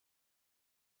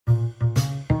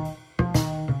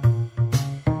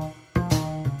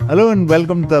Hello and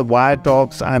welcome to the Wire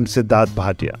Talks. I'm Sidharth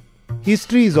Bhatia.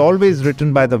 History is always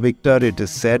written by the victor, it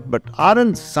is said, but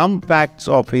aren't some facts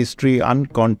of history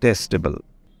uncontestable?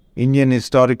 Indian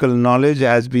historical knowledge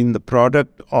has been the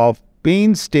product of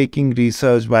painstaking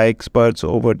research by experts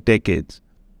over decades.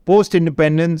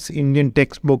 Post-independence, Indian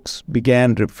textbooks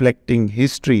began reflecting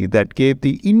history that gave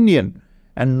the Indian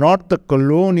and not the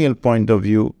colonial point of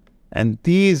view, and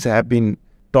these have been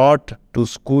taught to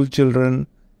school children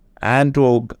and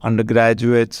to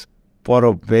undergraduates for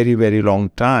a very, very long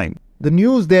time. The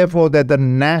news, therefore, that the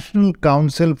National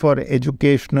Council for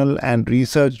Educational and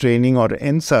Research Training, or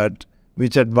NCERT,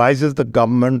 which advises the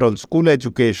government on school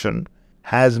education,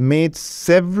 has made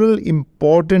several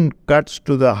important cuts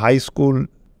to the high school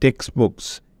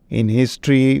textbooks in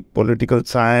history, political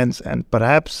science, and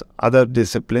perhaps other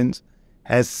disciplines,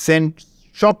 has sent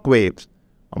shockwaves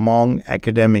among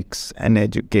academics and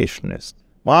educationists.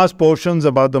 Vast portions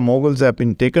about the Moghuls have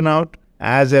been taken out,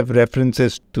 as have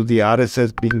references to the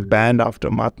RSS being banned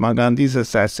after Mahatma Gandhi's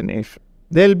assassination.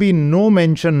 There will be no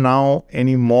mention now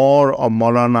anymore of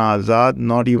Maulana Azad,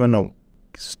 not even a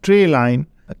stray line,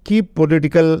 a key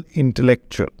political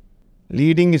intellectual.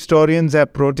 Leading historians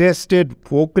have protested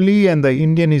vocally, and the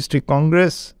Indian History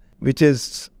Congress, which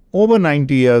is over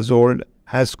 90 years old,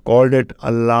 has called it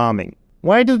alarming.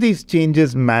 Why do these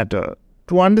changes matter?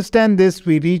 To understand this,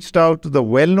 we reached out to the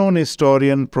well-known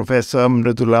historian Professor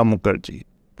Mridula Mukherjee.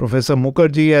 Professor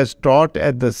Mukherjee has taught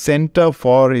at the Center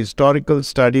for Historical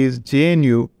Studies,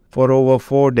 JNU, for over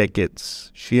 4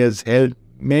 decades. She has held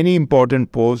many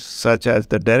important posts such as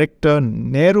the Director,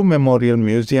 Nehru Memorial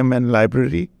Museum and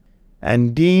Library,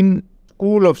 and Dean,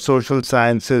 School of Social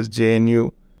Sciences,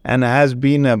 JNU, and has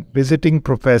been a visiting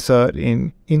professor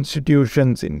in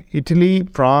institutions in Italy,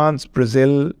 France,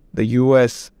 Brazil, the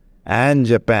US, and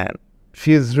Japan.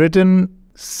 She has written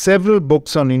several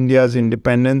books on India's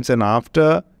independence and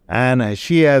after, and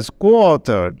she has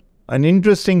co-authored an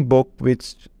interesting book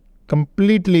which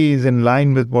completely is in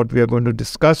line with what we are going to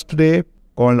discuss today,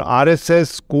 called RSS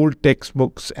School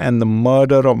Textbooks and the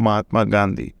Murder of Mahatma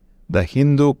Gandhi, the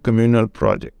Hindu Communal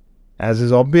Project. As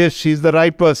is obvious, she is the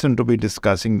right person to be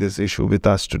discussing this issue with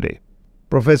us today.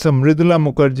 Professor Mridula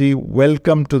Mukherjee,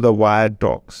 welcome to the Wired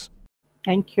Talks.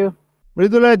 Thank you.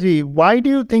 Mridula ji, why do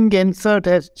you think NCERT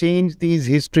has changed these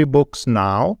history books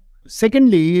now?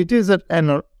 Secondly, it is an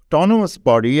autonomous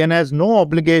body and has no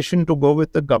obligation to go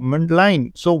with the government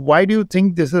line. So why do you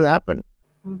think this has happened?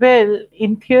 Well,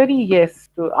 in theory, yes,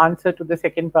 to answer to the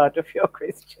second part of your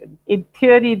question. In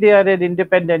theory, they are an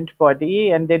independent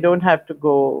body and they don't have to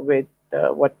go with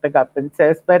what the government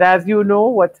says. But as you know,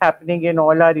 what's happening in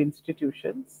all our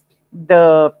institutions,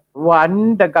 the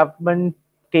government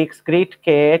takes great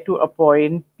care to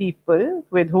appoint people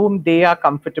with whom they are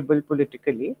comfortable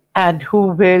politically and who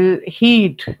will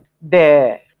heed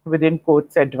their, within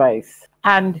quotes, advice.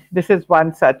 And this is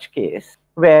one such case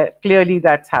where clearly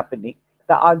that's happening.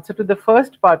 The answer to the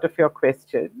first part of your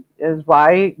question is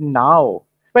why now?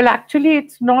 Well, actually,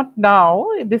 it's not now.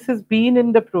 This has been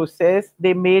in the process.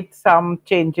 They made some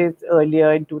changes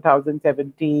earlier in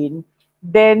 2017.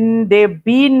 Then they've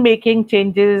been making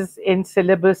changes in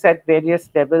syllabus at various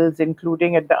levels,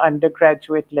 including at the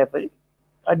undergraduate level.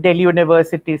 A Delhi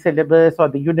University syllabus or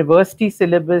the university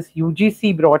syllabus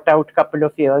UGC brought out a couple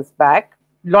of years back.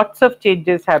 Lots of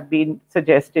changes have been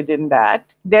suggested in that.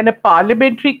 Then a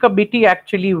parliamentary committee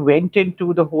actually went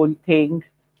into the whole thing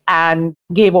and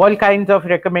gave all kinds of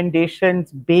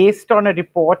recommendations based on a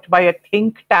report by a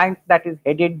think tank that is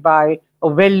headed by a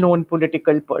well-known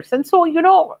political person.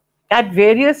 So, at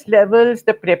various levels,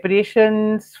 the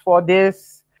preparations for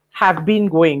this have been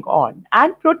going on.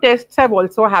 And protests have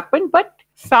also happened, but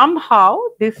somehow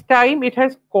this time it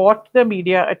has caught the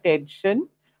media attention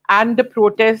and the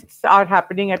protests are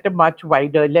happening at a much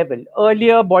wider level.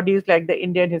 Earlier, bodies like the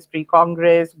Indian History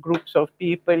Congress, groups of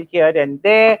people here and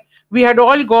there, we had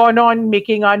all gone on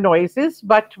making our noises,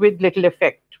 but with little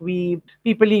effect.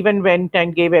 People even went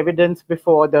and gave evidence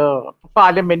before the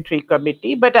parliamentary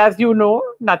committee. But as you know,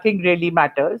 nothing really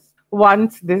matters.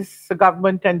 Once this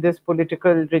government and this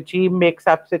political regime makes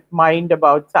up its mind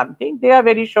about something, they are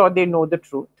very sure they know the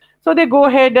truth. So they go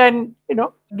ahead and,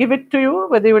 give it to you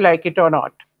whether you like it or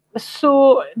not.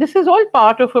 So this is all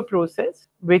part of a process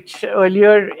which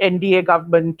earlier NDA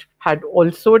government had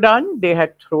also done. They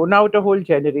had thrown out a whole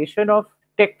generation of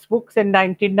textbooks in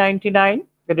 1999.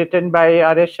 Written by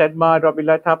R.S. Sharma,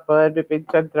 Robila Thapar,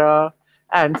 Bipin Chandra,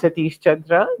 and Satish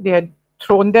Chandra. They had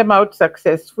thrown them out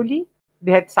successfully.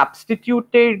 They had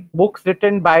substituted books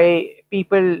written by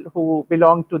people who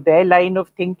belonged to their line of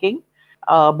thinking.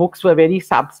 Books were very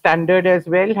substandard as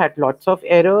well, had lots of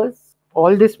errors.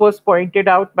 All this was pointed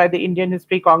out by the Indian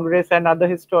History Congress and other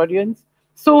historians.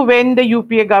 So when the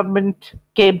UPA government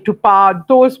came to power,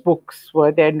 those books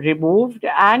were then removed,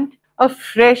 and a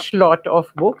fresh lot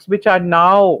of books, which are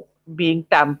now being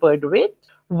tampered with,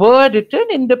 were written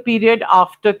in the period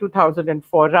after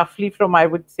 2004, roughly from, I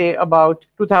would say, about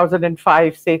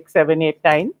 2005, 6, 7, 8,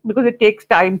 9, because it takes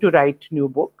time to write new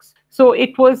books. So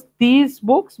it was these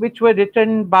books which were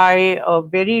written by a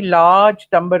very large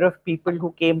number of people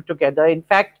who came together. In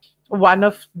fact, one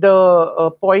of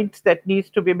the points that needs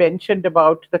to be mentioned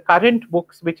about the current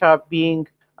books which are being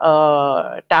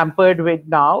tampered with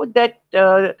now, that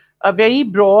a very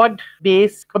broad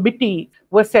base committee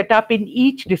was set up in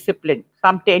each discipline,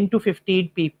 some 10 to 15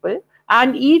 people.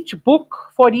 And each book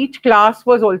for each class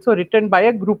was also written by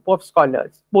a group of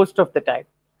scholars most of the time.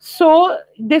 So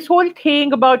this whole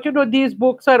thing about, these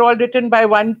books are all written by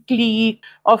one clique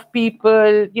of people,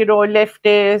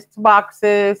 leftists,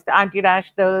 Marxists,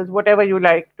 anti-nationals, whatever you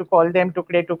like to call them,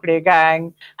 tukde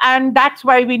gang. And that's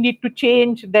why we need to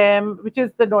change them, which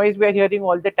is the noise we're hearing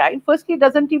all the time. Firstly, it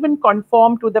doesn't even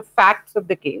conform to the facts of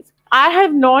the case. I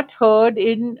have not heard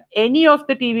in any of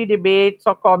the TV debates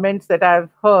or comments that I've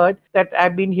heard, that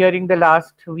I've been hearing the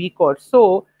last week or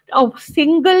so, a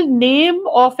single name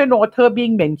of an author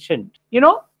being mentioned,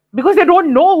 because they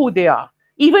don't know who they are.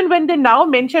 Even when they now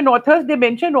mention authors, they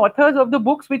mention authors of the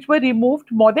books which were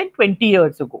removed more than 20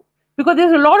 years ago. Because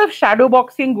there's a lot of shadow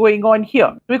boxing going on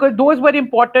here. Because those were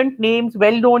important names,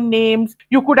 well-known names.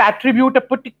 You could attribute a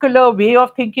particular way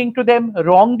of thinking to them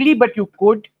wrongly, but you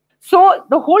could. So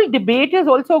the whole debate is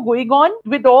also going on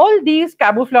with all these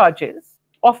camouflages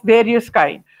of various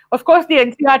kinds. Of course, the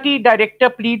NCERT director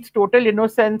pleads total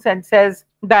innocence and says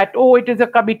that, it is a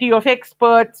committee of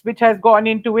experts which has gone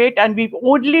into it, and we've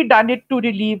only done it to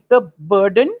relieve the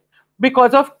burden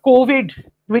because of COVID,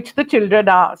 which the children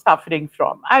are suffering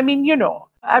from.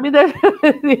 It's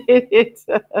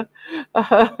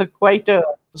quite a...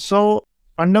 So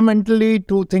fundamentally,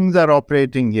 two things are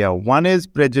operating here. One is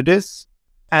prejudice,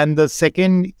 and the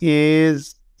second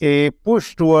is a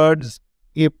push towards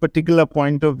a particular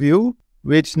point of view,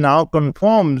 which now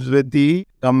conforms with the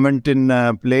government in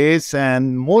place,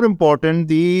 and more important,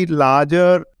 the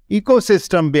larger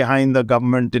ecosystem behind the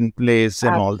government in place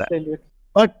and all that.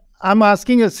 But I'm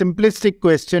asking a simplistic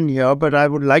question here, but I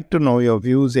would like to know your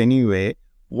views anyway.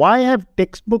 Why have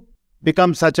textbooks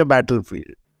become such a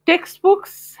battlefield?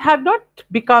 Textbooks have not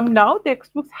become now.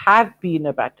 Textbooks have been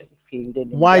a battlefield in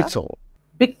India. Why so?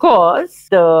 Because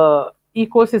the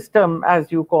ecosystem,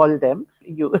 as you call them,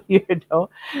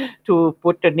 to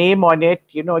put a name on it,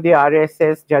 the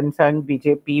RSS, Jansangh,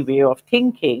 BJP way of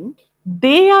thinking,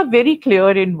 they are very clear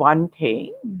in one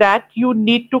thing, that you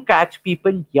need to catch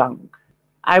people young.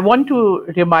 I want to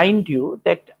remind you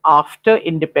that after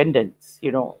independence,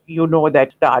 you know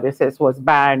that the RSS was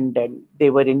banned and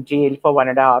they were in jail for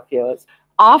 1.5 years.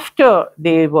 After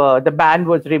the ban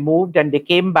was removed and they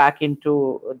came back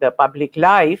into the public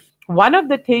life, one of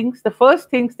the first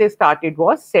things they started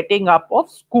was setting up of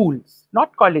schools,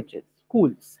 not colleges,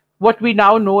 schools. What we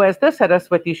now know as the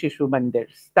Saraswati Shishu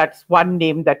Mandirs. That's one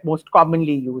name that most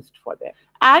commonly used for them.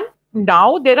 And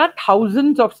now there are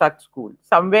thousands of such schools,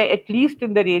 somewhere at least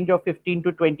in the range of 15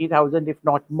 to 20,000, if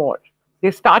not more.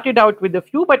 They started out with a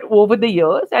few, but over the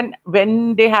years, and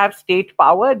when they have state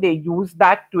power, they use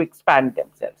that to expand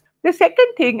themselves. The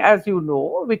second thing, as you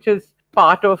know, which is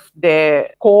part of their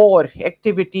core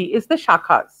activity, is the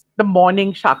shakhas, the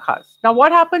morning shakhas. Now,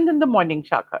 what happens in the morning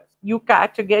shakhas? You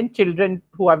catch, again, children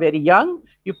who are very young.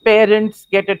 Your parents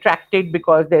get attracted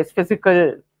because there's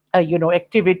physical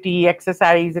activity,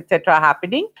 exercise, etc.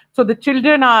 happening. So the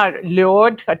children are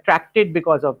lured, attracted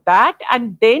because of that.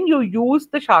 And then you use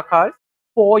the shakhas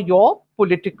for your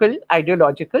political,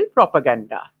 ideological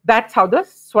propaganda. That's how the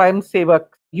Swayamsevak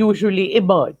usually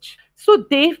emerge. So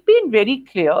they've been very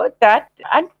clear that,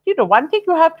 and one thing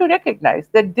you have to recognize,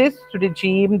 that this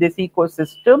regime, this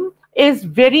ecosystem is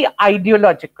very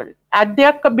ideological, and they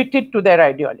are committed to their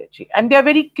ideology, and they are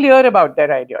very clear about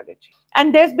their ideology.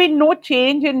 And there's been no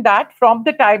change in that from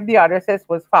the time the RSS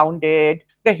was founded.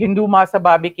 The Hindu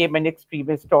Mahasabha became an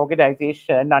extremist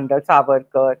organization under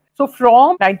Savarkar. So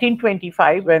from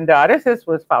 1925, when the RSS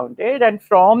was founded, and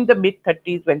from the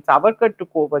mid-30s, when Savarkar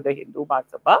took over the Hindu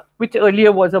Mahasabha, which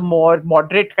earlier was a more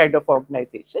moderate kind of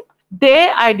organization,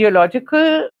 their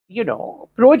ideological,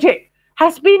 project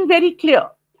has been very clear.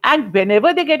 And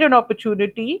whenever they get an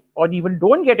opportunity, or even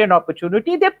don't get an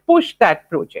opportunity, they push that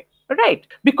project, right?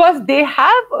 Because they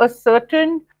have a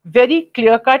certain very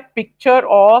clear-cut picture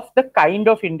of the kind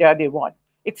of India they want.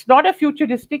 It's not a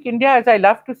futuristic India, as I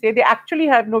love to say. They actually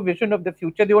have no vision of the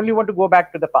future. They only want to go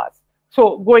back to the past.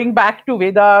 So going back to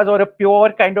Vedas or a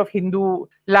pure kind of Hindu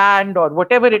land or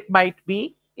whatever it might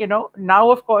be,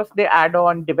 now of course they add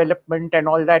on development and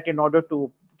all that in order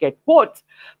to get votes.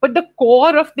 But the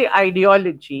core of the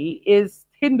ideology is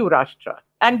Hindu Rashtra.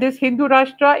 And this Hindu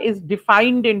Rashtra is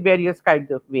defined in various kinds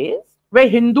of ways, where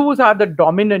Hindus are the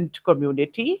dominant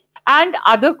community and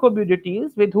other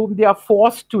communities with whom they are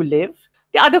forced to live.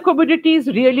 The other communities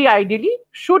really ideally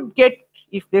should get,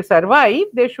 if they survive,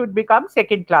 they should become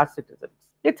second-class citizens.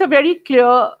 It's a very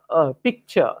clear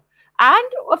picture. And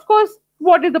of course,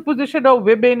 what is the position of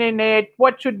women in it?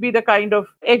 What should be the kind of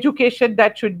education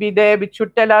that should be there, which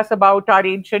should tell us about our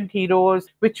ancient heroes,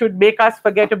 which should make us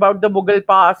forget about the Mughal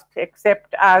past,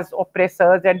 except as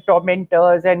oppressors and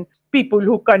tormentors and people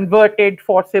who converted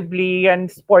forcibly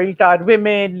and spoilt our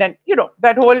women and,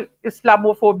 that whole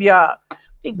Islamophobia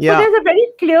thing. Yeah. So there's a very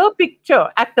clear picture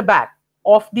at the back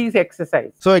of these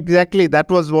exercises. So exactly, that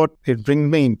was what it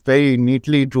brings me very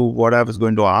neatly to what I was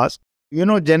going to ask.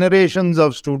 Generations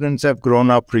of students have grown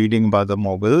up reading about the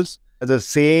Mughals. The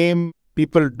same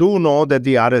people do know that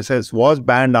the RSS was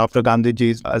banned after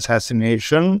Gandhiji's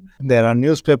assassination. There are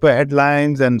newspaper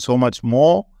headlines and so much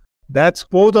more.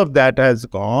 Both of that has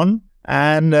gone.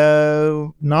 And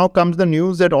now comes the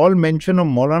news that all mention of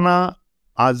Maulana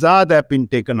Azad have been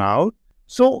taken out.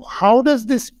 So how does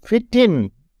this fit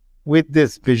in with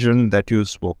this vision that you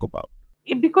spoke about?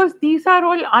 Because these are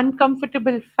all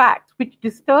uncomfortable facts which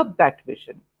disturb that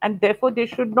vision, and therefore they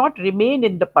should not remain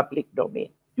in the public domain.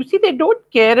 You see, they don't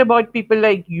care about people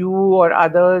like you or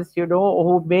others,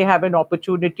 who may have an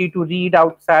opportunity to read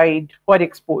outside or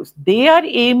expose. They are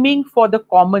aiming for the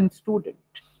common student,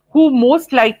 who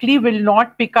most likely will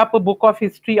not pick up a book of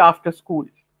history after school.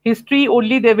 History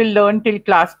only they will learn till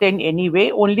class 10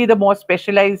 anyway. Only the more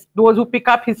specialized, those who pick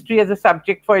up history as a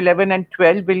subject for 11 and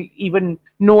 12 will even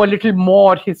know a little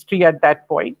more history at that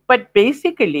point. But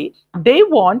basically, they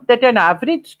want that an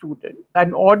average student,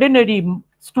 an ordinary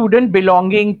student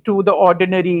belonging to the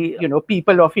ordinary,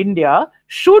 people of India,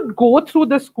 should go through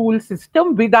the school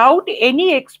system without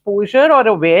any exposure or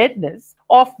awareness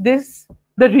of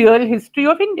the real history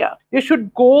of India. They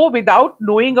should go without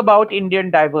knowing about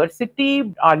Indian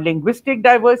diversity, our linguistic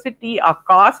diversity, our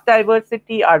caste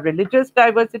diversity, our religious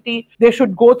diversity. They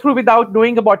should go through without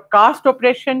knowing about caste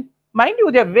oppression. Mind you,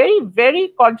 they're very,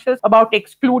 very conscious about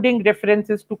excluding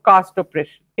references to caste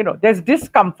oppression. There's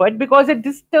discomfort because it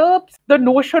disturbs the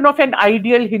notion of an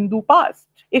ideal Hindu past.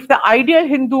 If the ideal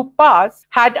Hindu past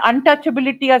had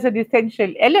untouchability as an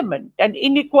essential element and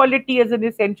inequality as an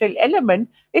essential element,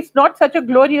 it's not such a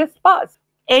glorious past.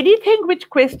 Anything which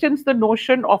questions the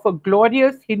notion of a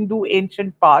glorious Hindu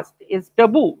ancient past is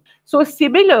taboo. So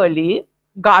similarly,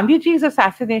 Gandhiji's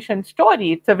assassination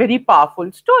story, it's a very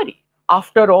powerful story.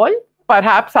 After all,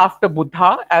 perhaps after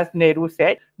Buddha, as Nehru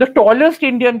said, the tallest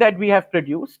Indian that we have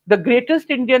produced, the greatest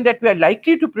Indian that we are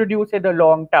likely to produce in a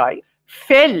long time,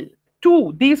 fell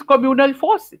to these communal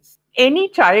forces. Any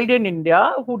child in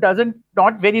India who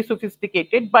not very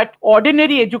sophisticated, but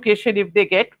ordinary education if they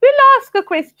get, will ask a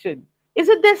question.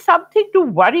 Isn't there something to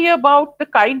worry about the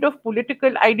kind of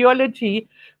political ideology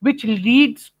which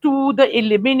leads to the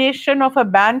elimination of a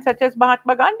man such as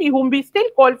Mahatma Gandhi, whom we still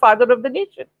call father of the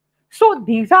nation? So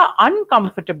these are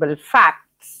uncomfortable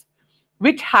facts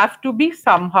which have to be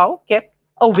somehow kept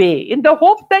away in the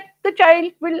hope that the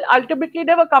child will ultimately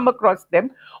never come across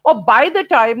them, or by the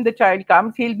time the child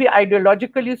comes, he'll be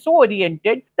ideologically so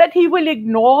oriented that he will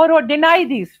ignore or deny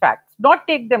these facts, not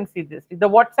take them seriously. The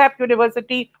WhatsApp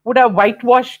university would have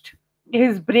whitewashed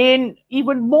his brain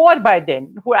even more by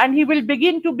then, and he will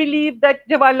begin to believe that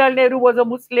Jawaharlal Nehru was a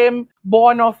Muslim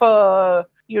born of a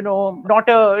not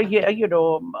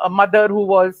a mother who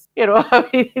was,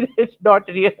 not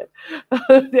real.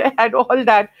 They had all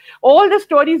that, all the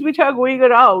stories which are going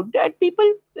around, and people,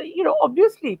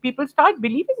 obviously people start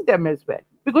believing them as well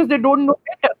because they don't know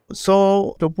better.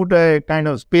 So to put a kind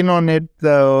of spin on it,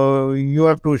 you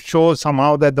have to show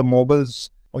somehow that the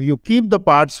Mughals, or you keep the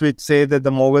parts which say that the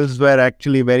Mughals were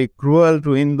actually very cruel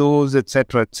to Hindus,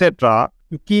 etc., etc.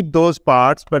 You keep those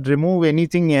parts, but remove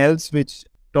anything else which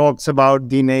talks about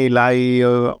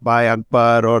Din-e-Ilahi by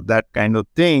Akbar or that kind of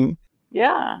thing.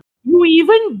 Yeah. You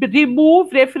even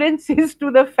remove references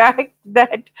to the fact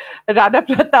that Rana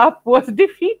Pratap was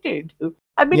defeated.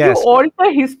 I mean, yes. You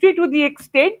alter history to the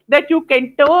extent that you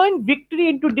can turn victory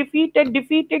into defeat and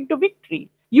defeat into victory.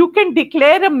 You can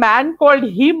declare a man called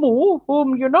Himu,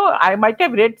 whom, I might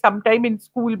have read sometime in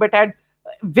school but had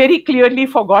very clearly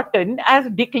forgotten,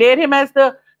 declare him as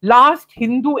the last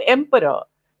Hindu emperor.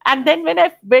 And then when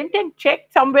I went and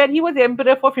checked somewhere, he was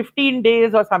emperor for 15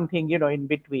 days or something, in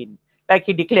between. like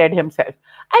he declared himself.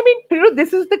 I mean,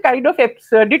 this is the kind of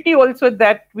absurdity also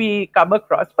that we come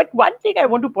across. But one thing I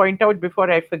want to point out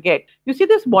before I forget, you see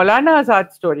this Maulana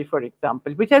Azad story, for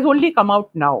example, which has only come out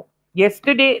now.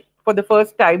 Yesterday, for the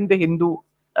first time, the Hindu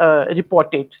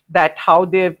reported that how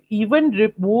they've even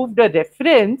removed a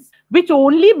reference which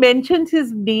only mentions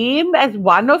his name as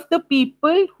one of the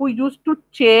people who used to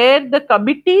chair the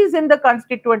committees in the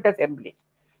Constituent Assembly.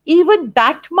 Even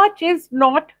that much is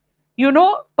not,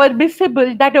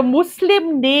 permissible, that a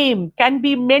Muslim name can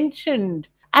be mentioned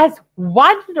as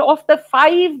one of the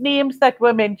 5 names that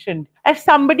were mentioned as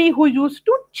somebody who used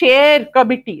to chair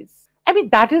committees. I mean,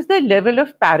 that is the level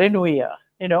of paranoia,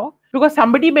 because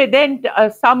somebody may then,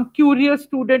 some curious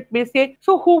student may say,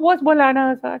 so who was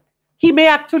Maulana Azad? He may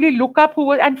actually look up who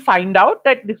was and find out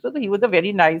that he was a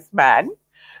very nice man.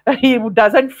 He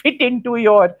doesn't fit into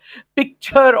your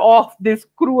picture of this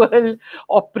cruel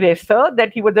oppressor,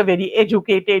 that he was a very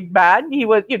educated man. He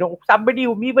was, somebody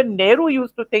whom even Nehru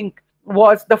used to think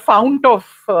was the fount of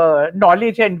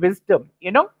knowledge and wisdom,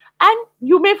 And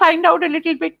you may find out a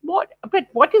little bit more. But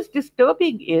what is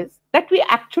disturbing is that we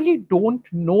actually don't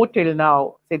know till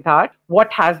now, Sidharth,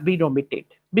 what has been omitted.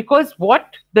 Because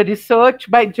what the research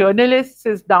by journalists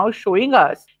is now showing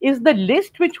us is the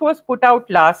list which was put out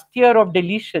last year of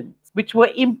deletions, which were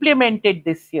implemented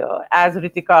this year, as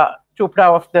Ritika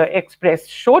Chopra of the Express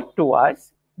showed to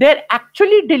us. They're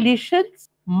actually deletions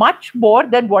much more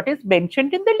than what is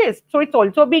mentioned in the list. So it's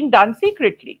also being done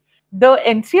secretly. The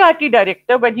NCERT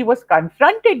director, when he was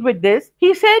confronted with this,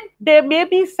 he said there may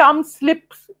be some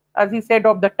slips, as he said,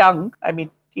 of the tongue. I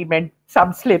mean, he meant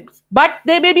some slips. But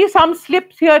there may be some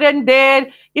slips here and there.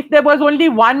 If there was only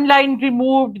one line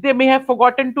removed, they may have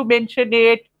forgotten to mention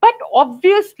it. But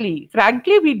obviously,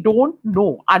 frankly, we don't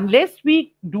know unless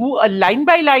we do a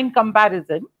line-by-line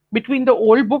comparison between the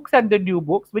old books and the new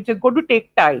books, which is going to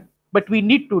take time. But we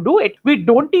need to do it. We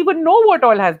don't even know what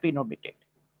all has been omitted.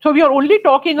 So we are only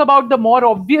talking about the more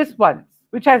obvious ones,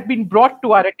 which has been brought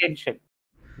to our attention.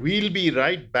 We'll be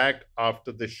right back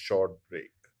after this short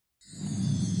break.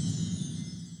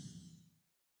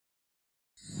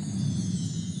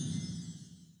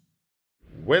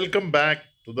 Welcome back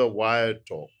to the Wire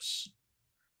Talks.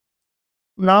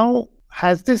 Now,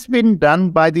 has this been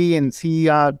done by the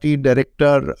NCERT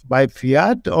director by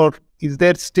fiat, or is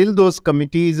there still those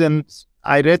committees? And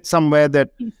I read somewhere that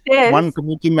one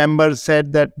committee member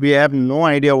said that we have no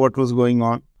idea what was going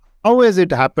on. How has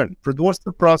it happened? What's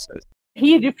the process?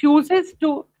 He refuses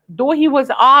to, though he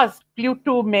was asked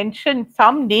to mention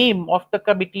some name of the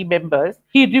committee members,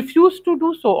 he refused to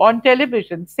do so on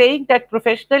television, saying that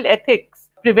professional ethics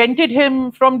prevented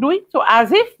him from doing so,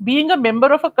 as if being a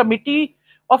member of a committee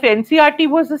of NCERT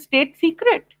was a state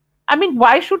secret. I mean,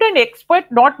 why should an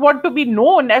expert not want to be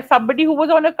known as somebody who was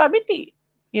on a committee,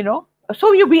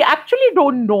 So we actually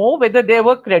don't know whether there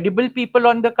were credible people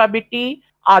on the committee.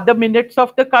 Are the minutes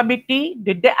of the committee?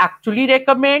 Did they actually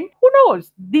recommend? Who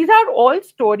knows? These are all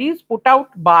stories put out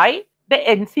by the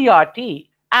NCERT.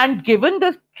 And given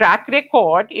the track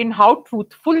record in how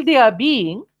truthful they are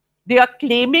being, they are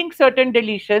claiming certain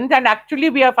deletions, and actually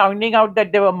we are finding out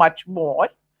that there were much more.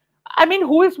 I mean,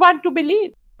 who is one to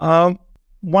believe?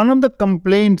 One of the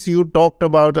complaints you talked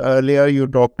about earlier, you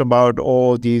talked about,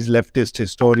 these leftist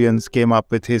historians came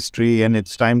up with history and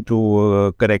it's time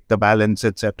to correct the balance,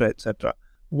 etc., etc.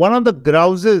 One of the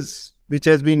grouses which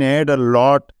has been aired a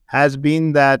lot has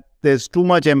been that there's too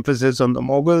much emphasis on the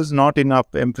Moghuls, not enough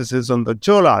emphasis on the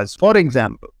Cholas, for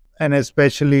example, and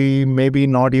especially maybe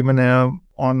not even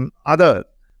on others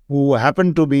who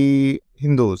happen to be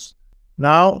Hindus.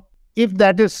 Now, if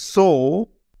that is so,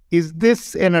 is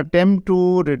this an attempt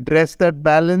to redress that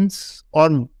balance,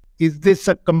 or is this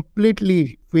a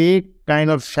completely fake kind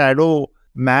of shadow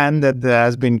man that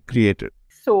has been created?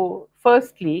 So,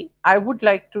 firstly, I would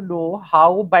like to know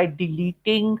how, by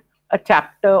deleting a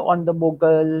chapter on the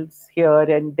Mughals here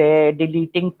and there,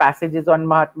 deleting passages on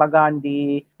Mahatma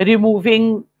Gandhi,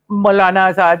 removing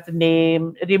Maulana Azad's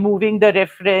name, removing the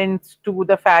reference to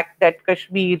the fact that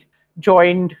Kashmir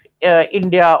joined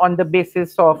India on the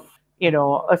basis of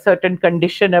a certain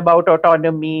condition about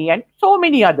autonomy and so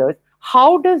many others.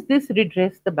 How does this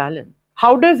redress the balance?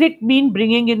 How does it mean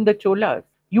bringing in the Cholas?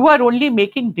 You are only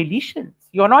making deletions.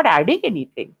 You're not adding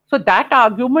anything. So that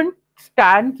argument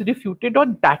stands refuted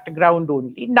on that ground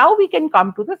only. Now we can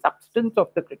come to the substance of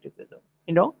the criticism,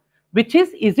 which is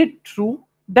it true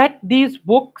that these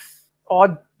books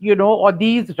or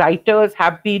these writers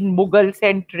have been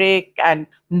Mughal-centric and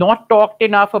not talked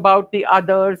enough about the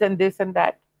others and this and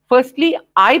that? Firstly,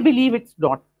 I believe it's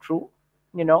not true.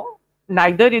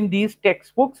 neither in these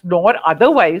textbooks nor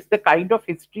otherwise, the kind of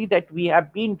history that we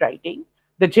have been writing,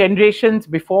 the generations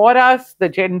before us,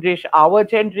 our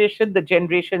generation, the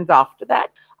generations after that.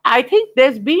 I think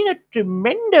there's been a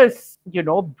tremendous,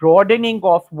 broadening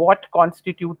of what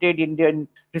constituted Indian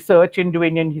research into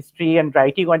Indian history and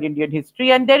writing on Indian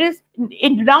history. And there is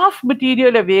enough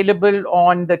material available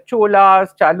on the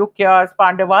Cholas, Chalukyas,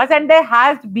 Pandavas, and there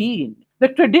has been. The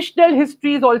traditional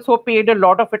histories also paid a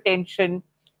lot of attention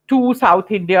to South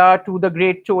India, to the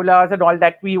great Cholas and all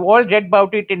that. We all read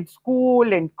about it in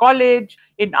school, in college.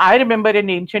 I remember in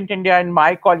ancient India in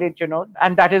my college,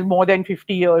 and that is more than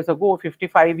 50 years ago,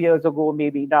 55 years ago,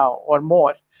 maybe now or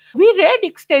more. We read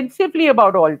extensively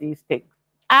about all these things.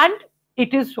 And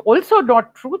it is also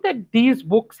not true that these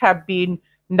books have been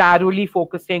narrowly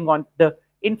focusing on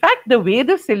in fact, the way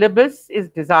the syllabus is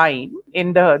designed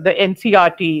in the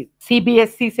NCERT,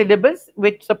 CBSE syllabus,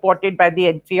 which supported by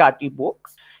the NCERT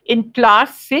books, in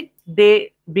class 6,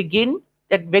 they begin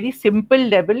at very simple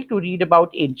level to read about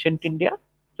ancient India.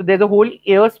 So there's a whole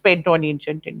year spent on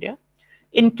ancient India.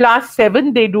 In class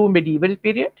 7, they do medieval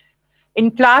period.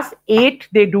 In class 8,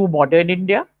 they do modern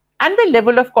India. And the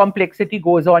level of complexity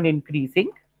goes on increasing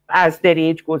as their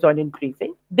age goes on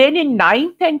increasing. Then in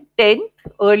 9th and 10th,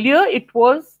 earlier it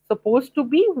was supposed to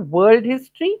be world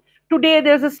history. Today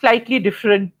there's a slightly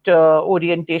different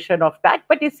orientation of that,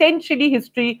 but essentially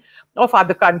history of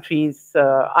other countries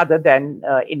other than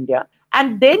India.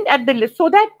 And then so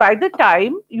that by the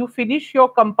time you finish your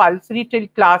compulsory till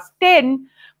class 10,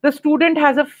 the student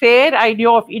has a fair idea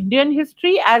of Indian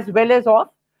history as well as of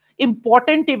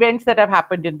important events that have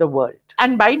happened in the world.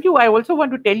 And mind you, I also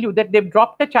want to tell you that they've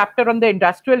dropped a chapter on the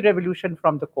Industrial Revolution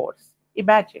from the course.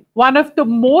 Imagine. One of the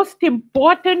most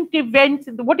important events,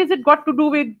 what has it got to do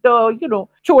with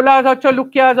Cholas or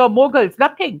Chalukyas or Moguls?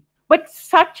 Nothing. But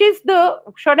such is the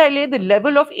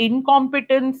level of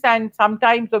incompetence and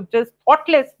sometimes of just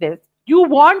thoughtlessness. You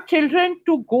want children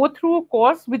to go through a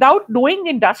course without knowing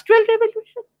Industrial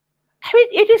Revolution? I mean,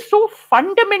 it is so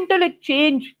fundamental a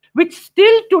change, which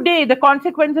still today, the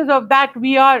consequences of that,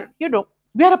 we are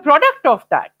a product of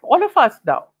that, all of us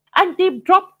now. And they've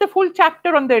dropped the full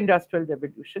chapter on the Industrial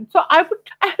Revolution. So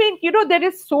there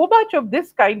is so much of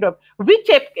this kind of, which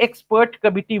expert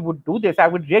committee would do this? I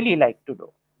would really like to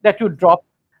know that you drop.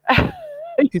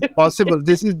 It's possible.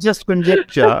 This is just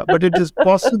conjecture, but it is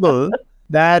possible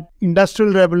that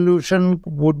Industrial Revolution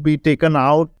would be taken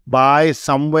out by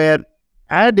somewhere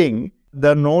adding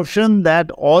the notion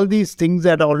that all these things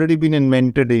had already been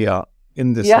invented here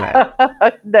in this land.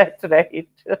 That's right.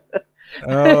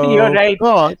 You're right.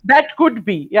 God. That could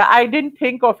be. Yeah, I didn't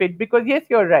think of it because, yes,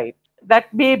 you're right.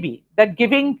 That may be. That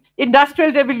giving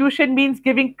Industrial Revolution means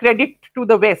giving credit to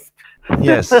the West.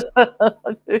 Yes.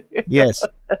 Yes.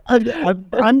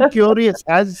 I'm curious.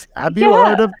 Have you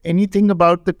heard of anything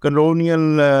about the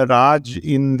colonial Raj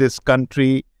in this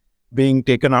country being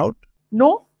taken out?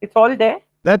 No, it's all there.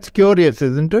 That's curious,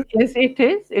 isn't it? Yes, it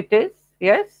is. It is.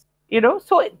 Yes.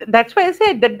 So that's why I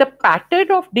said that the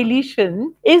pattern of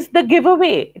deletion is the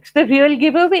giveaway. It's the real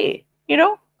giveaway,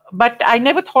 But I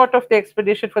never thought of the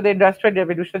explanation for the Industrial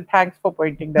Revolution. Thanks for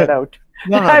pointing that out.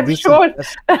 I'm sure.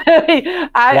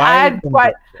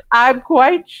 I'm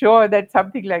quite sure that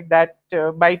something like that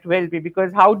might well be,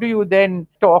 because how do you then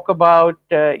talk about,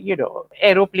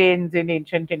 aeroplanes in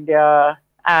ancient India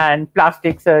and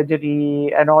plastic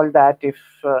surgery and all that if,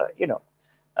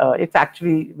 it's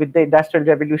actually with the Industrial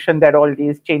Revolution that all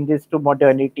these changes to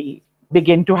modernity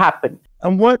begin to happen.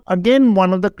 And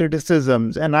one of the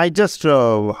criticisms, and I just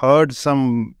heard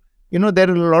some, there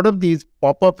are a lot of these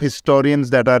pop-up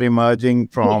historians that are emerging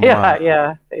from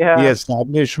the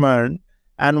establishment.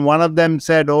 And one of them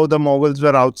said, the Moguls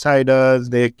were outsiders.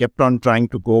 They kept on trying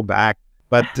to go back,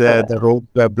 but the roads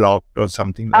were blocked or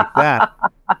something like that.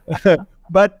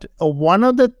 But one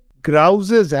of the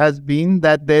grouses has been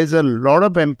that there's a lot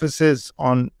of emphasis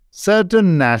on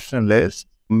certain nationalists,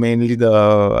 mainly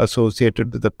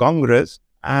associated with the Congress,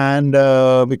 and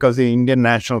because the Indian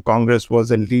National Congress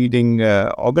was a leading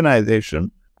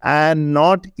organization, and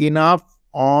not enough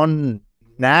on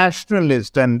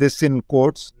nationalist, and this in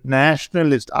quotes,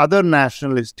 other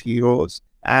nationalist heroes.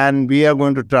 And we are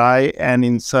going to try and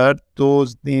insert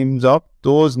those names of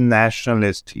those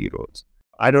nationalist heroes.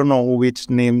 I don't know which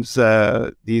names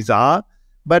these are,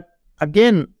 but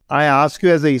again, I ask you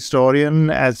as a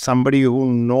historian, as somebody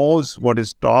who knows what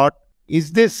is taught,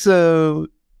 is this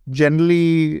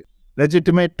generally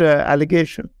legitimate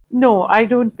allegation? No, I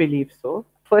don't believe so.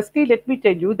 Firstly, let me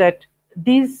tell you that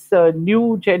these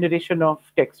new generation of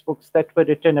textbooks that were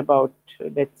written about,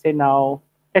 let's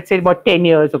say about 10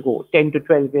 years ago, 10 to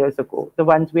 12 years ago, the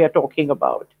ones we are talking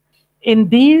about, In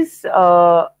these,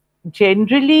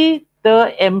 generally,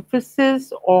 the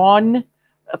emphasis on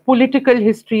political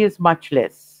history is much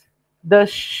less. The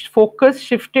focus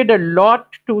shifted a lot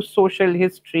to social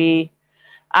history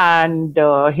and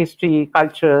history,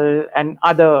 cultural, and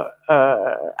other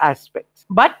aspects.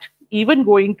 But even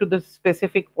going to the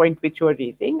specific point which you are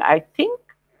raising, I think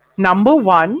number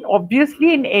one,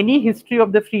 obviously, in any history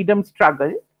of the freedom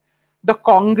struggle, the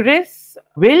Congress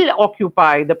will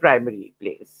occupy the primary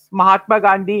place. Mahatma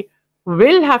Gandhi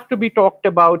will have to be talked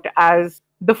about as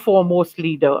the foremost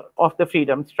leader of the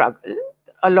freedom struggle,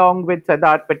 along with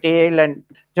Sidharth Patel and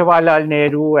Jawaharlal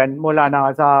Nehru and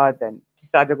Maulana Azad and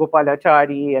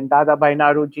Rajagopalachari and Dadabhai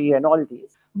Naoroji and all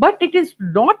these. But it is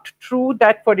not true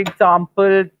that, for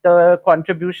example, the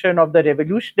contribution of the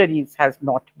revolutionaries has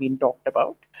not been talked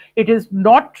about. It is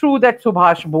not true that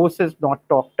Subhash Bose is not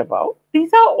talked about.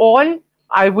 These are all,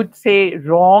 I would say,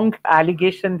 wrong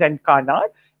allegations and kana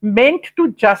meant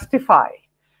to justify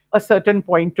a certain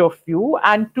point of view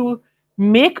and to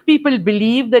make people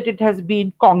believe that it has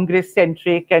been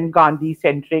Congress-centric and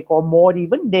Gandhi-centric or more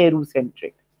even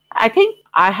Nehru-centric. I think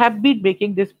I have been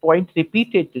making this point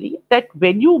repeatedly that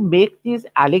when you make these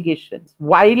allegations,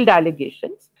 wild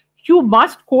allegations, you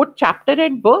must quote chapter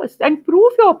and verse and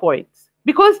prove your points.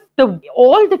 Because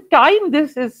all the time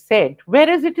this is said,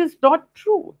 whereas it is not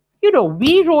true. You know,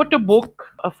 we wrote a book,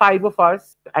 five of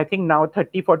us, I think now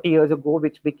 30, 40 years ago,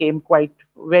 which became quite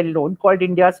well known, called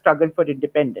India's Struggle for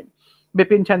Independence.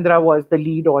 Bipin Chandra was the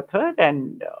lead author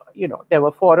and, there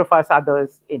were four of us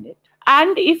others in it.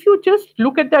 And if you just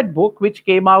look at that book, which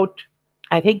came out,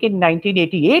 I think in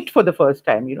 1988 for the first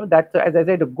time, that's, as I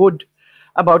said, a good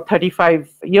about 35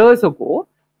 years ago,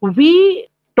 we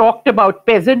talked about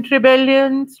peasant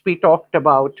rebellions, we talked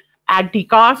about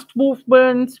anti-caste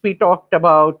movements, we talked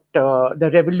about the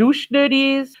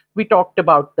revolutionaries, we talked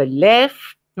about the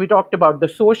left, we talked about the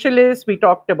socialists, we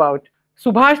talked about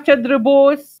Subhash Chandra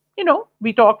Bose,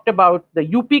 we talked about the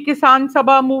UP Kisan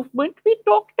Sabha movement, we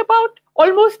talked about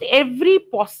almost every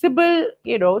possible,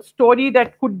 story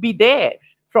that could be there,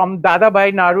 from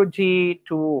Dadabhai Naoroji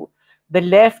to the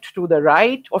left to the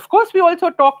right. Of course, we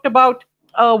also talked about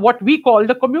what we call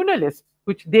the communalists,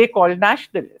 which they call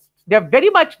nationalists. They're very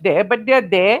much there, but they're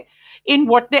there in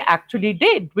what they actually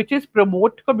did, which is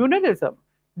promote communalism.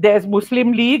 There's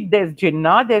Muslim League, there's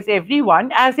Jinnah, there's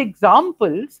everyone as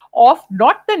examples of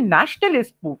not the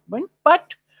nationalist movement, but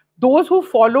those who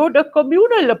followed a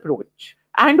communal approach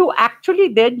and who actually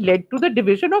then led to the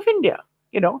division of India.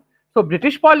 So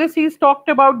British policy is talked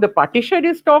about, the partition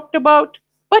is talked about,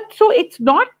 but so it's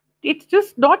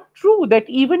just not true that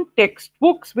even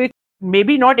textbooks, which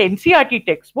maybe not NCERT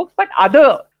textbooks, but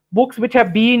other books which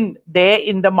have been there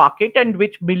in the market and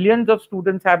which millions of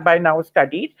students have by now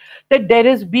studied, that there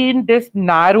has been this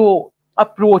narrow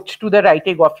approach to the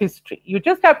writing of history. You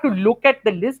just have to look at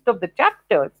the list of the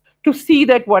chapters to see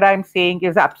that what I'm saying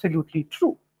is absolutely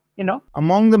true.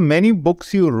 Among the many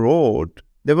books you wrote,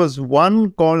 there was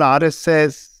one called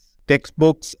RSS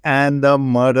Textbooks and the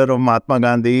Murder of Mahatma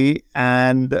Gandhi.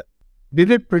 And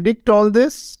did it predict all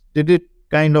this? Did it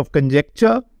kind of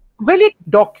conjecture? Well, it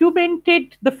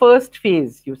documented the first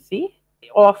phase,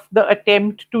 of the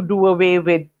attempt to do away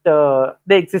with the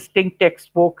existing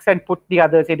textbooks and put the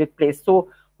others in its place. So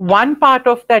one part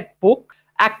of that book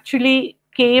actually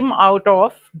came out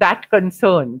of that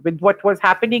concern with what was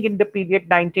happening in the period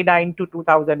 99 to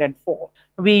 2004.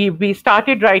 We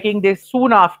started writing this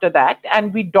soon after that,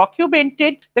 and we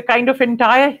documented the kind of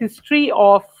entire history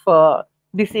of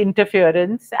this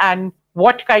interference and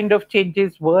what kind of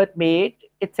changes were made,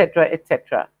 etc.,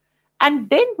 etc. And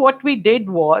then what we did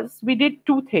was, we did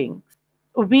two things.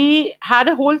 We had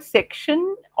a whole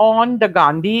section on the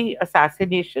Gandhi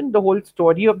assassination, the whole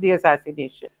story of the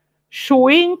assassination,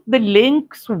 showing the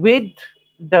links with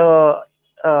the,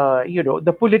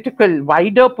 the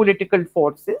wider political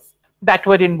forces that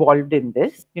were involved in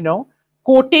this,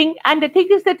 quoting. And the thing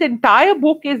is that the entire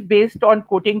book is based on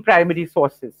quoting primary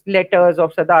sources, letters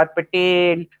of Sidharth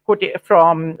Patel,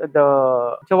 from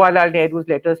the Jawaharlal Nehru's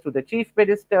letters to the chief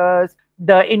ministers,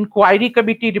 the inquiry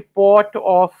committee report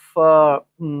of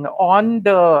on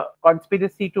the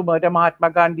conspiracy to murder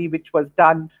Mahatma Gandhi, which was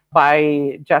done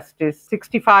by Justice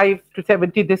 65 to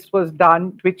 70. This was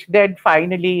done, which then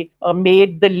finally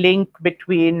made the link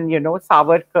between,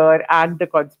 Savarkar and the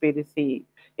conspiracy,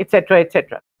 etc.,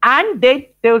 etc. And then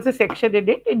there was a section in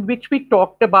it in which we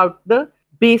talked about the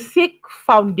basic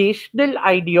foundational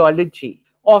ideology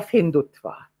of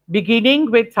Hindutva.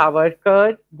 beginning with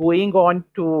Savarkar, going on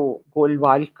to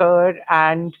Golwalkar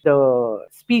and the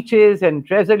speeches and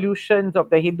resolutions of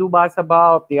the Hindu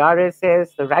Mahasabha, of the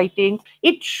RSS, the writings.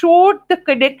 It showed the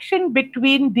connection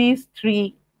between these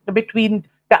three, between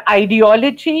the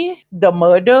ideology, the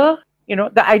murder,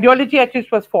 the ideology at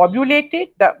which was formulated,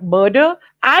 the murder,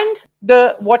 and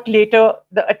the what later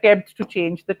the attempts to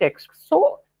change the text.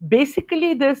 So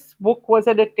basically, this book was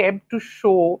an attempt to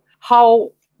show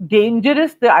how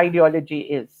dangerous the ideology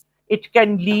is. It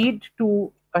can lead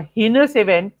to a heinous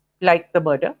event like the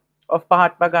murder of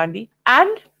Mahatma Gandhi,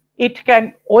 and it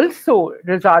can also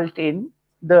result in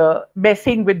the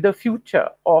messing with the future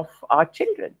of our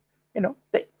children.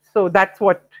 So that's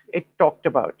what it talked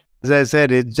about. As I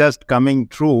said, it's just coming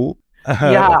true.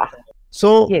 Yeah.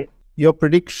 So Yes. your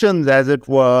predictions, as it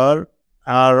were,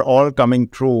 are all coming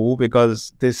true,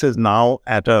 because this is now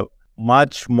at a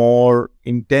much more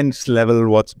intense level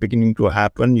what's beginning to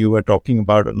happen. You were talking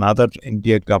about another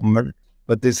India government,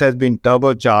 but this has been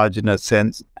turbocharged in a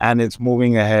sense, and it's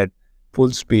moving ahead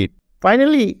full speed.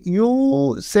 Finally,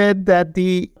 you said that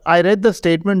I read the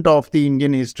statement of the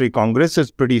Indian History Congress is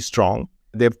pretty strong.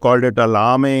 They've called it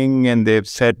alarming, and they've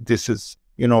said this is,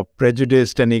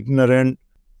 prejudiced and ignorant.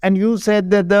 And you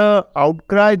said that the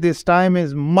outcry this time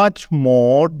is much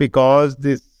more because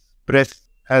this press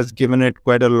has given it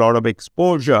quite a lot of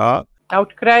exposure.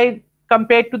 Outcry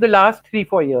compared to the last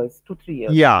 3-4 years, 2-3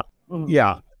 years. Yeah,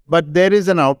 yeah. But there is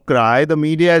an outcry. The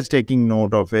media is taking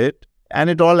note of it, and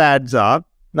it all adds up.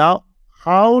 Now,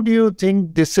 how do you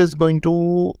think this is going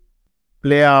to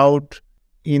play out,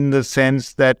 in the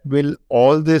sense that will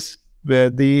all this, where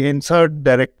the NCERT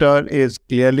director is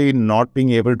clearly not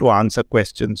being able to answer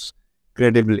questions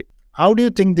credibly? How do you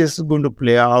think this is going to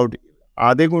play out?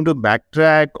 Are they going to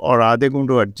backtrack, or are they going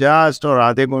to adjust, or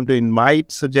are they going to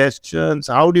invite suggestions?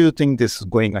 How do you think this is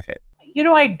going ahead?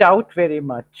 I doubt very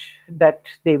much that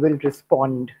they will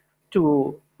respond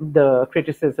to the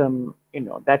criticism,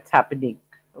 that's happening,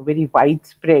 a very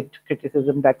widespread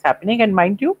criticism that's happening. And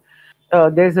mind you,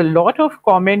 there's a lot of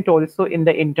comment also in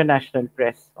the international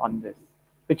press on this,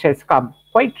 which has come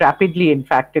quite rapidly, in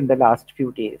fact, in the last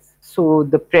few days. So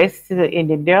the press in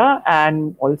India,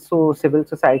 and also civil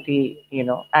society,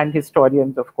 and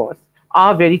historians, of course,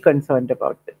 are very concerned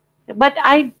about this. But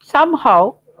I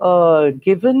somehow,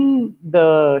 given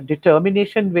the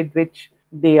determination with which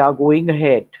they are going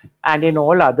ahead, and in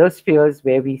all other spheres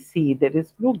where we see there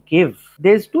is no give,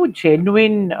 there's no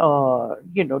genuine,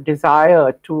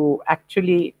 desire to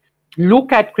actually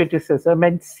look at criticism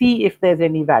and see if there's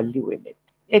any value in it.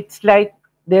 It's like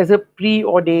there's a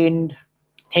preordained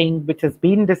thing which has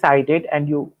been decided,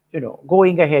 and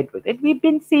going ahead with it. We've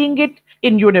been seeing it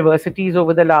in universities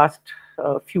over the last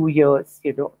few years,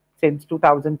 since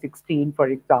 2016, for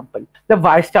example. The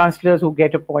vice chancellors who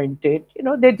get appointed,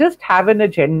 they just have an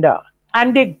agenda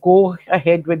and they go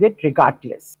ahead with it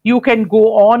regardless. You can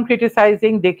go on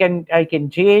criticizing, I can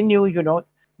JNU,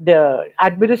 the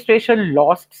administration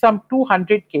lost some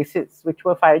 200 cases which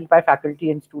were filed by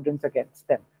faculty and students against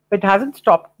them. But it hasn't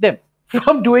stopped them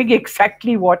from doing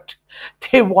exactly what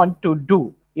they want to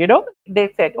do.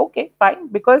 They said, okay, fine,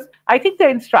 because I think the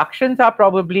instructions are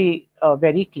probably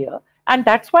very clear. And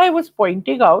that's why I was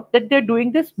pointing out that they're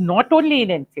doing this not only in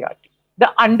NCERT.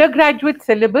 The undergraduate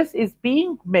syllabus is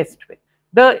being messed with.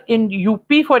 In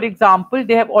UP, for example,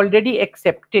 they have already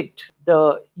accepted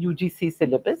the UGC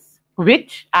syllabus,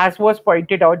 which, as was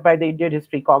pointed out by the Indian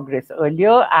History Congress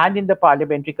earlier and in the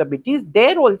parliamentary committees,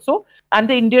 there also, and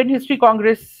the Indian History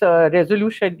Congress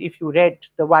resolution, if you read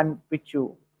the one which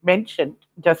you mentioned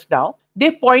just now,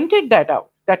 they pointed that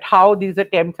out, that how these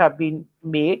attempts have been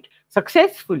made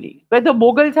successfully, where the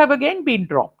Mughals have again been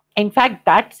dropped. In fact,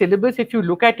 that syllabus, if you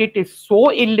look at it, is so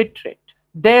illiterate.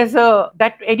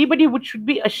 That anybody should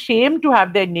be ashamed to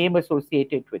have their name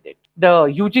associated with it. The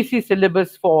UGC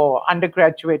syllabus for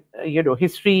undergraduate,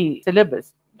 history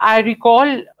syllabus. I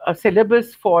recall a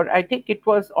syllabus for, I think it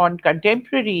was on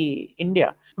contemporary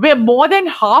India, where more than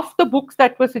half the books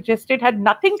that were suggested had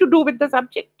nothing to do with the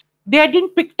subject. They had been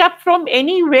picked up from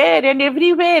anywhere and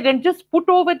everywhere and just put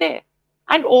over there.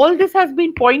 And all this has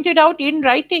been pointed out in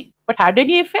writing. But had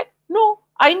any effect? No.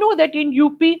 I know that in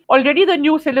UP, already the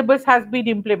new syllabus has been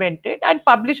implemented and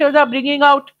publishers are bringing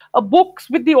out books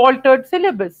with the altered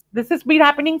syllabus. This has been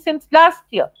happening since last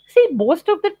year. See, most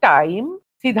of the time,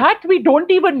 Sidharth, we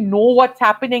don't even know what's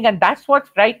happening, and that's what's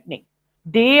frightening.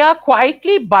 They are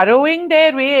quietly burrowing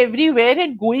their way everywhere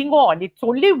and going on. It's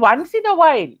only once in a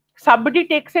while somebody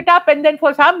takes it up, and then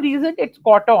for some reason it's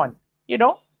caught on,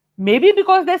 Maybe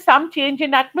because there's some change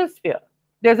in atmosphere.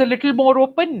 There's a little more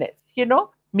openness,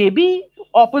 maybe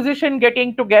opposition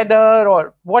getting together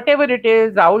or whatever it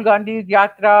is, Rahul Gandhi's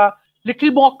Yatra,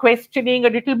 little more questioning, a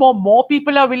little more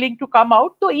people are willing to come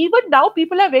out. So even now,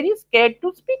 people are very scared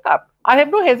to speak up. I have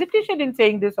no hesitation in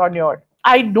saying this on your.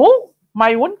 I know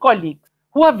my own colleagues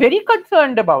who are very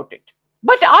concerned about it,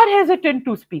 but are hesitant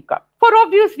to speak up for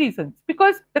obvious reasons,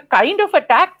 because the kind of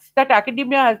attacks that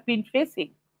academia has been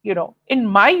facing, in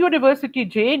my university,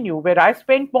 JNU, where I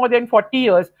spent more than 40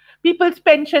 years, people's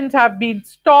pensions have been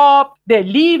stopped, their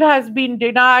leave has been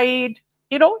denied,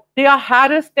 they are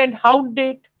harassed and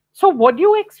hounded. So what do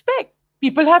you expect?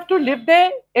 People have to live their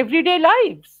everyday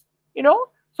lives,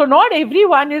 So not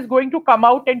everyone is going to come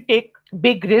out and take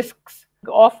big risks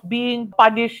of being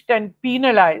punished and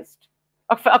penalized.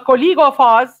 A colleague of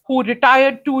ours who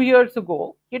retired 2 years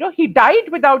ago, he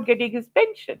died without getting his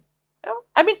pension.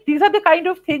 I mean, these are the kind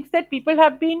of things that people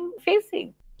have been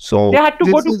facing. So they had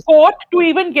to go to court to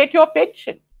even get your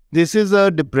pension. This is a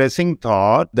depressing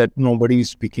thought that nobody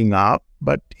is picking up,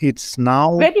 but it's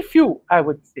now very few, I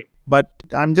would say. But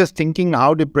I'm just thinking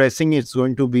how depressing it's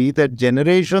going to be that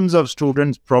generations of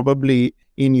students probably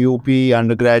in UP,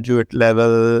 undergraduate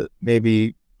level,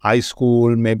 maybe high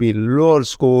school, maybe lower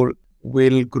school,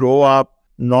 will grow up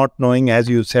not knowing, as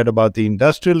you said, about the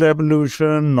Industrial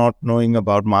Revolution, not knowing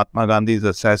about Mahatma Gandhi's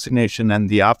assassination and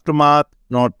the aftermath,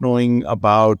 not knowing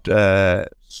about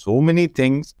so many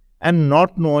things, and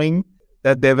not knowing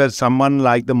that there was someone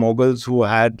like the Moghuls who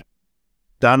had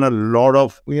done a lot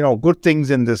of, good things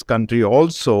in this country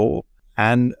also.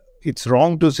 And it's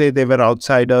wrong to say they were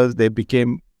outsiders, they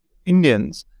became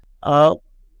Indians.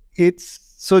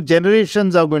 So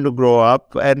generations are going to grow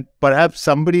up, and perhaps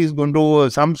some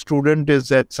student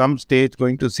is at some stage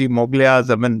going to see Mughal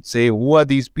Azam and say, who are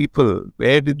these people?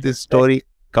 Where did this story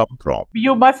come from?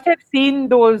 You must have seen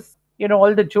those,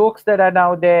 all the jokes that are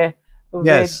now there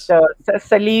with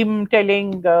Salim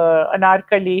telling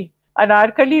Anarkali,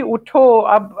 उठो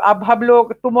अब हम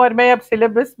लोग तुम और मैं अब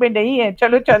syllabus में नहीं है,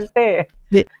 चलो चलते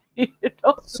हैं.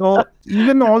 So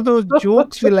even all those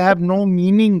jokes will have no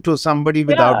meaning to somebody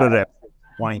without a reference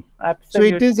point. Absolutely.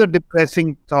 So it is a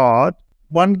depressing thought.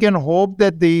 One can hope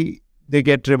that they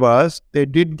get reversed. They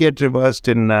did get reversed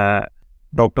in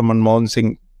Dr. Manmohan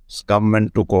Singh's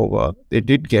government took over. They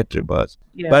did get reversed.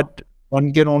 But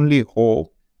one can only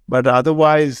hope. But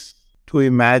otherwise, to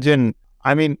imagine,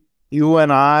 I mean, you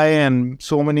and I and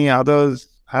so many others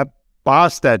have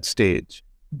passed that stage.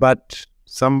 But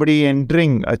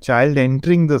a child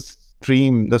entering the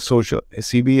stream, the social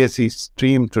CBSE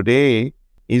stream today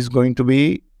is going to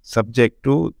be subject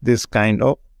to this kind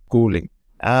of schooling.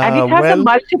 And it has a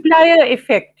multiplier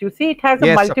effect. You see, it has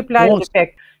a multiplier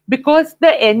effect. Because the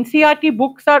NCERT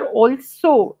books are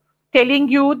also telling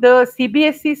you the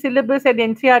CBSE syllabus and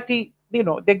NCERT,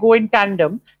 they go in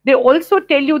tandem. They also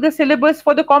tell you the syllabus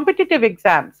for the competitive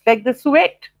exams, like the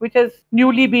SUET, which has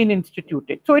newly been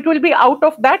instituted. So it will be out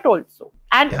of that also.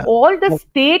 And all the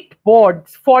state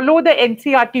boards follow the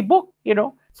NCERT book,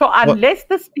 So unless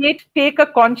the state take a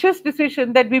conscious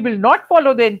decision that we will not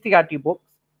follow the NCERT books,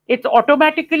 it's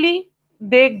automatically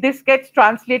this gets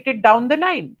translated down the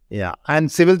line. Yeah.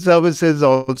 And civil services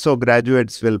also,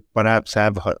 graduates will perhaps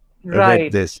have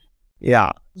read this.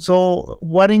 Yeah. So,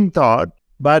 worrying thought.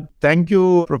 But thank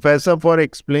you, Professor, for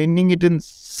explaining it in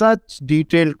such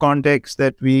detailed context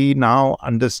that we now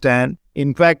understand.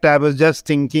 In fact, I was just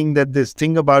thinking that this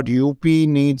thing about UP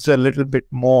needs a little bit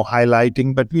more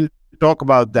highlighting, but we'll talk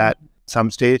about that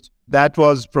some stage. That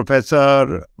was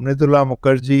Professor Mridula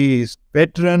Mukherjee,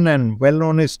 veteran and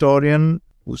well-known historian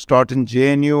who's taught in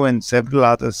JNU and several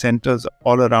other centers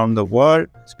all around the world,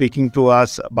 speaking to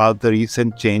us about the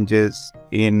recent changes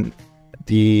in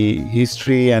the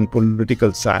history and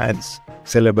political science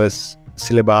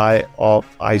syllabi of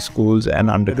high schools and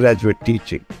undergraduate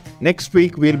teaching. Next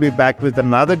week, we'll be back with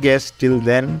another guest. Till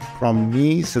then, from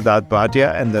me, Sidharth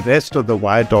Bhatia, and the rest of the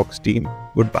Wire Talks team,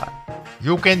 goodbye.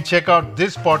 You can check out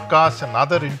this podcast and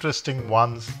other interesting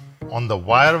ones on the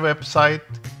Wire website,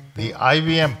 the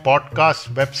IVM podcast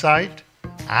website,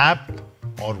 app,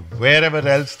 or wherever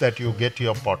else that you get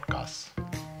your podcasts.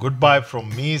 Goodbye from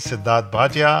me, Sidharth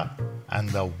Bhatia, and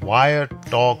the Wire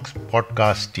Talks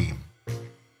podcast team.